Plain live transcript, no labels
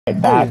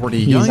Back. Alrighty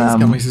He's guys,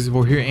 got my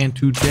sister here, and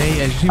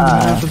today, as you see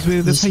in the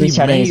video, this is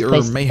how you may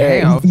or may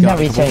have he's got not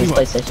restarting his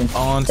PlayStation.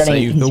 on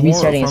He's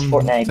restarting his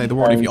Fortnite Save the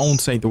World, if you own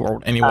Save the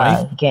World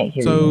anyway. He can't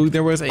hear So you.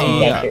 there was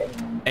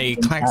a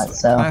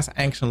class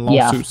action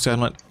lawsuit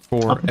settlement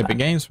for Epic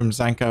Games from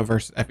Zanka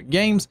versus Epic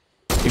Games.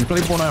 You can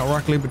play Fortnite or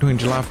Rocket League between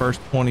July 1st,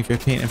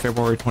 2015 and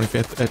February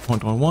 25th,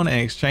 2021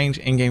 and exchange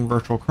in-game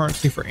virtual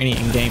currency for any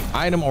in-game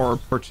item or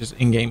purchase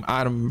in-game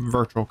item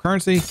virtual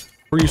currency.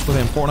 For use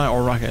within Fortnite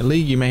or Rocket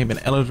League, you may have been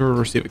eligible to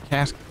receive a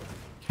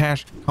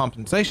cash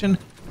compensation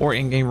or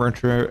in-game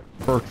virtual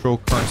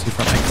currency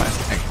from a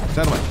class action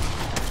settlement.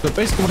 So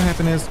basically what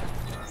happened is,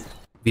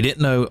 if you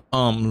didn't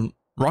know,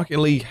 Rocket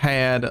League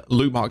had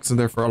loot boxes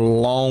there for a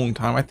long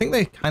time. I think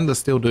they kind of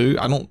still do.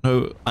 I don't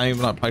know. I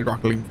have not played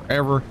Rocket League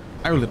forever.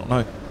 I really don't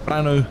know. But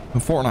I know in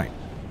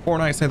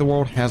Fortnite Save the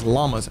World has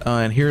llamas.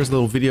 And here's a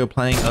little video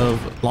playing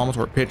of llamas,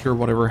 or a picture,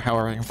 whatever,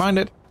 however I can find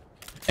it.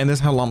 And this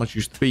is how llamas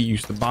used to be. You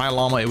used to buy a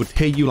llama. It would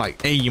tell you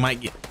like, hey, you might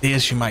get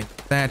this, you might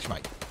get that, you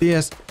might get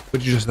this.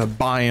 But you just have to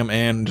buy them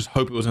and just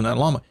hope it was in that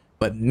llama.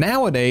 But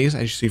nowadays,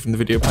 as you see from the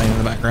video playing in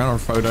the background or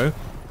photo,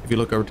 if you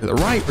look over to the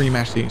right where you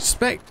actually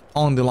inspect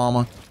on the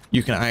llama,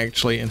 you can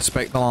actually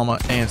inspect the llama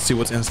and see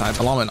what's inside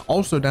the llama. And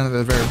also down at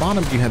the very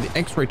bottom, you have the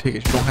x-ray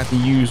tickets. You don't have to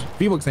use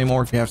VBUCKS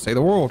anymore if you have Save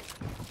the World.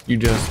 You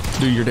just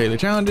do your daily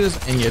challenges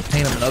and you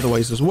obtain them in other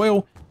ways as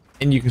well.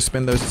 And you can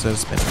spend those instead of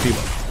spending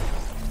VBUCKS.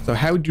 So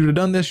how would you have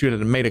done this? You would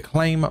have made a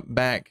claim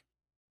back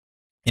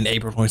in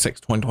April 26,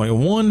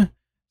 2021.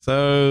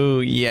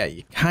 So yeah,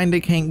 you kind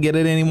of can't get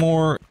it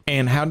anymore.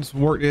 And how this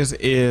worked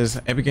is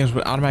Epic Games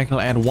would automatically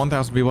add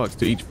 1,000 VBUCKS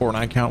to each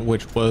Fortnite account,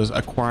 which was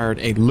acquired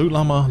a loot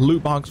llama,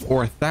 loot box, or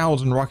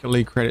 1,000 Rocket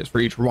League credits for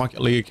each Rocket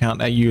League account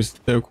that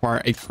used to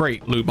acquire a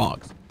crate loot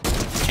box.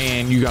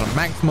 And you got a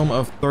maximum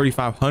of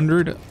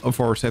 3,500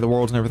 for Save the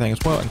Worlds and everything as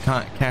well. And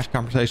cash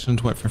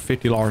compensations went from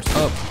 $50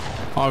 up.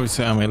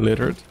 Obviously I'm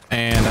illiterate,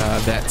 and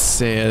that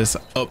says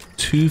up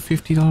to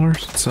 $50.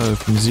 So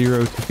from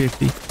 0 to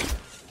 50,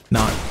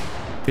 not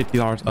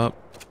 $50 up.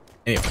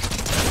 Anyway,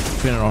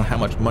 depending on how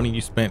much money you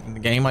spent in the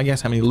game, I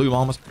guess, how many loot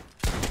llamas.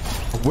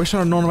 I wish I'd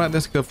have known about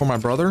this for my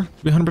brother,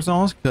 to be 100%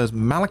 honest, because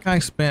Malachi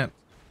spent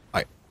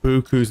like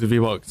bukus of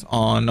VBUCKS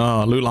on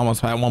loot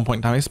llamas at one point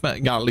in time.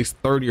 He got at least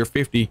 30 or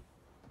 50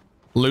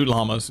 loot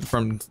llamas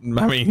from,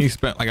 I mean, he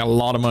spent like a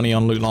lot of money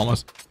on loot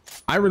llamas.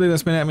 I really didn't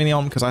spend that many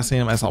on them because I see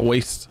them as a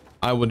waste.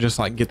 I would just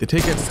like get the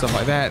tickets, stuff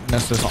like that, and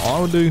that's just all I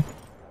would do.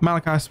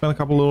 Malachi spent a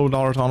couple little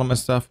dollars on them and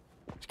stuff.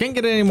 You can't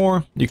get it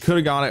anymore. You could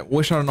have got it.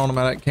 Wish I'd have known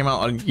about it. It came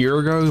out a year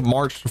ago,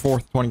 March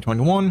 4th,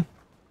 2021.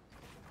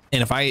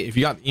 And if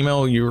you got the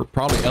email, you were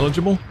probably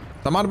eligible.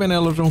 I might have been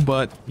eligible,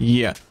 but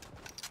yeah.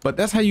 But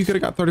that's how you could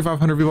have got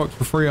 3,500 VBUCKS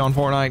for free on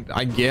Fortnite,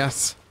 I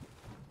guess.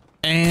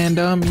 And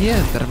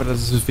yeah, that about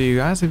this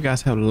video, guys. If you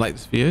guys have liked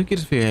this video, give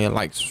this video a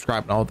like,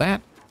 subscribe, and all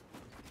that.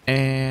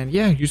 And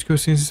yeah, use code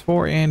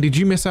CNC4. And did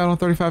you miss out on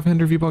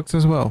 3,500 VBUCKS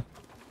as well?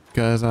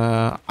 Because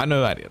I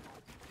know I did.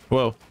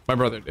 Well, my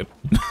brother did.